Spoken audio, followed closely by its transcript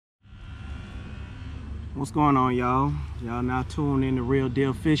What's going on, y'all? Y'all now tuned in to Real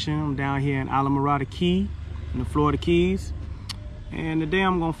Deal Fishing. I'm down here in Islamorada Key in the Florida Keys, and today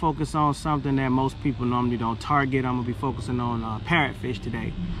I'm gonna focus on something that most people normally don't target. I'm gonna be focusing on parrotfish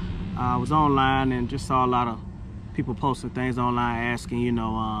today. I was online and just saw a lot of people posting things online asking, you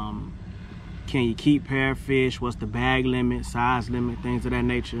know, can you keep parrotfish? What's the bag limit, size limit, things of that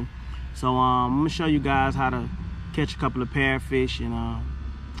nature. So I'm gonna show you guys how to catch a couple of parrotfish and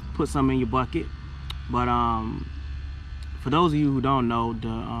put some in your bucket. But for those of you who don't know,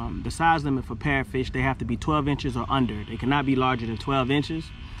 the size limit for parrotfish, they have to be 12 inches or under. They cannot be larger than 12 inches,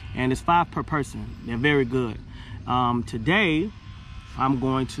 and it's 5 per person. They're very good. Today, I'm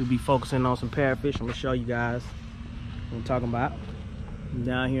going to be focusing on some parrotfish. I'm gonna show you guys what I'm talking about.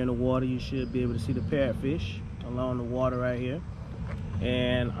 Down here in the water, you should be able to see the parrotfish along the water right here.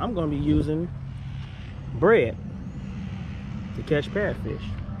 And I'm gonna be using bread to catch parrotfish.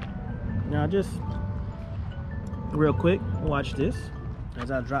 Now just real quick, watch this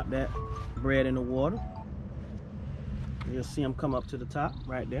as I drop that bread in the water. You'll see them come up to the top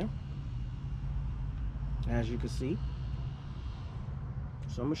right there, as you can see.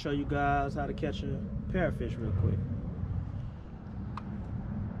 So I'm gonna show you guys how to catch a parrotfish real quick.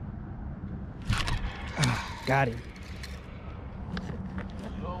 Got him.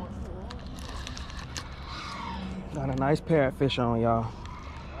 Got a nice parrotfish on, y'all.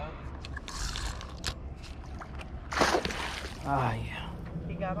 Ah, yeah.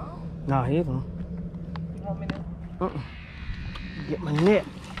 He got on? No, he isn't. You want me to? Get my net.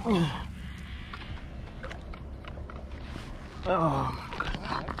 Oh,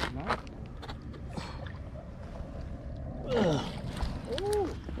 my God.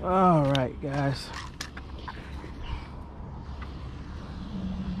 All right, guys.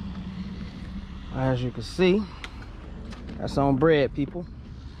 As you can see, that's on bread, people.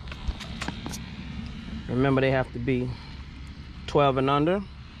 Remember, they have to be 12 and under.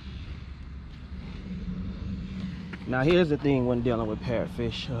 Now here's the thing when dealing with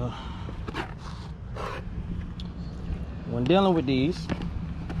parrotfish. When dealing with these,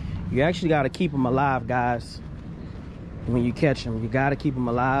 you actually got to keep them alive, guys. When you catch them, you got to keep them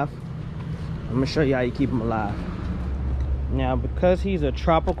alive. I'm gonna show you how you keep them alive. Now, because he's a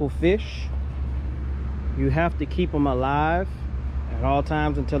tropical fish, you have to keep them alive at all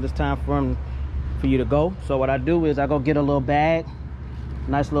times until it's time for you to go. So what I do is I go get a little bag,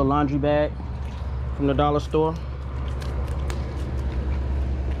 nice little laundry bag from the dollar store,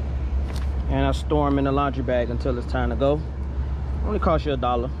 and I store them in the laundry bag until it's time to go. Only costs you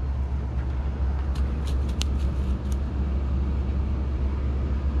 $1.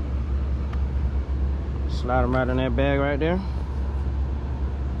 Slide them right in that bag right there.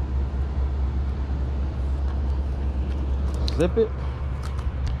 Zip it.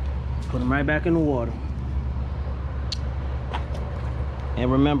 Put them right back in the water. And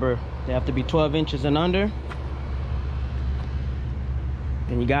remember, they have to be 12 inches and under.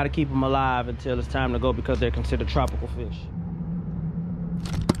 And you got to keep them alive until it's time to go because they're considered tropical fish.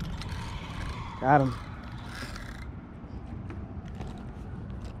 Got them.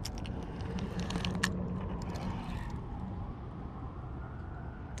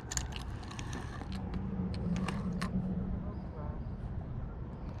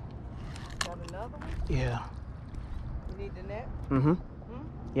 Another one? Yeah. You need the net? Mm-hmm.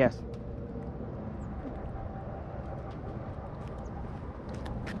 Yes.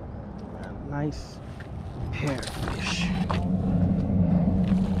 Nice parrotfish.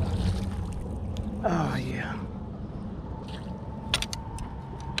 Oh yeah.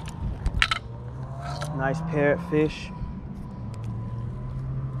 Nice parrotfish.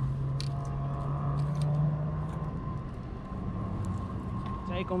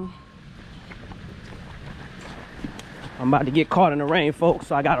 Take them. I'm about to get caught in the rain, folks,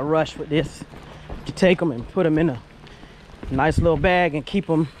 so I gotta rush with this. You take them and put them in a nice little bag and keep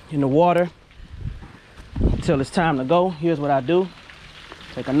them in the water until it's time to go. Here's what I do.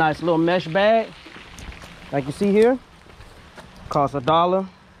 Take a nice little mesh bag, like you see here. Costs $1.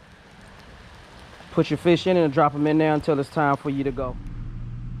 Put your fish in it and drop them in there until it's time for you to go.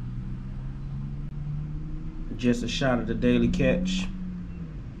 Just a shot of the daily catch.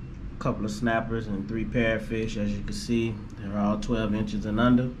 Couple of snappers and 3 parrotfish. As you can see, they're all 12 inches and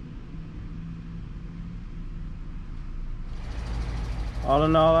under. All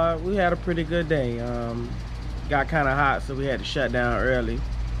in all, we had a pretty good day. Got kind of hot, so we had to shut down early,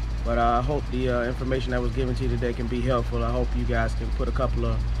 but I hope the information that was given to you today can be helpful. I hope you guys can put a couple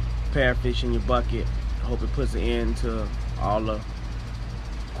of parrotfish in your bucket. I hope it puts an end to all the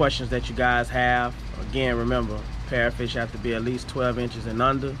questions that you guys have. Again, remember, parrotfish have to be at least 12 inches and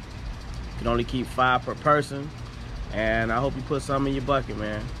under. can only keep 5 per person. And I hope you put some in your bucket,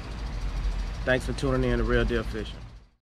 man. Thanks for tuning in to Real Deal Fishing.